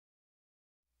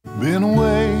been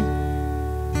away,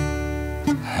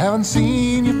 haven't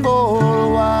seen you for a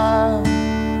while.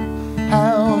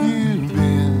 How have you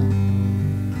been?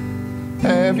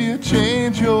 Have you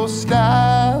changed your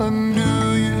style and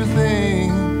do you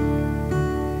think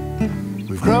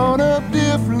we've grown up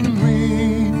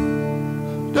differently?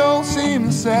 Don't seem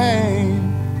the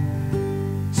same.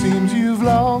 Seems you've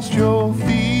lost your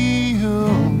feel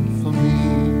for me.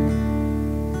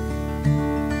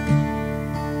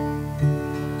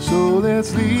 So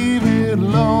let's leave it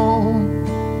alone,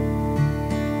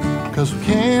 'cause we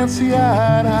can't see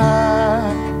eye to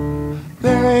eye.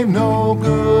 There ain't no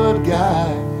good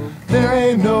guy, there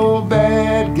ain't no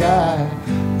bad guy.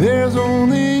 There's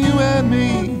only you and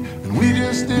me, and we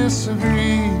just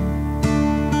disagree.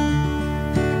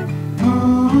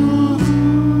 Ooh,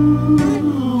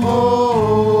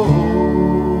 oh.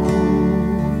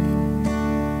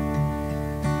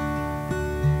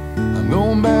 I'm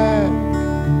going back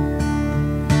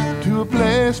to a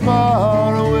place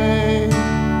far away.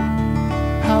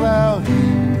 How about you?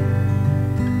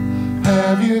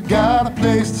 Have you got a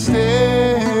place to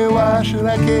stay? Why should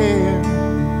I care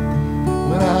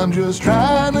when I'm just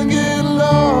trying to get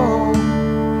along?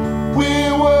 We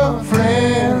were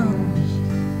friends,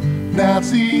 that's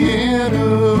the end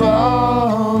of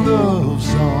all love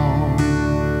songs.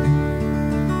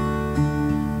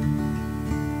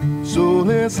 So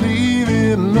let's leave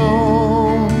it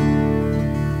alone,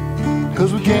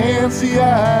 'cause we can't see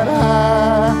eye to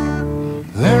eye.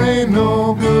 There ain't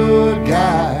no good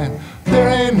guy, there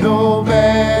ain't no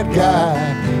bad guy.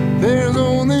 There's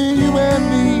only you and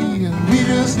me, and we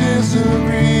just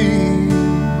disagree.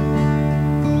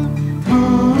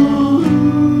 Ooh,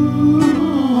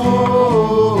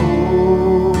 oh.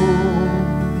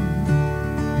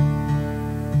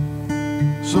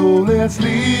 So let's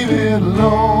leave it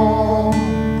alone,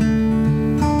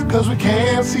 'cause we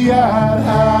can't see eye to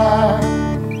eye.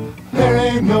 There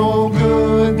ain't no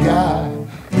good guy,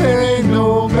 there ain't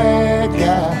no bad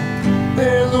guy.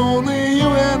 There's only you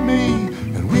and me,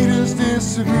 and we just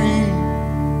disagree.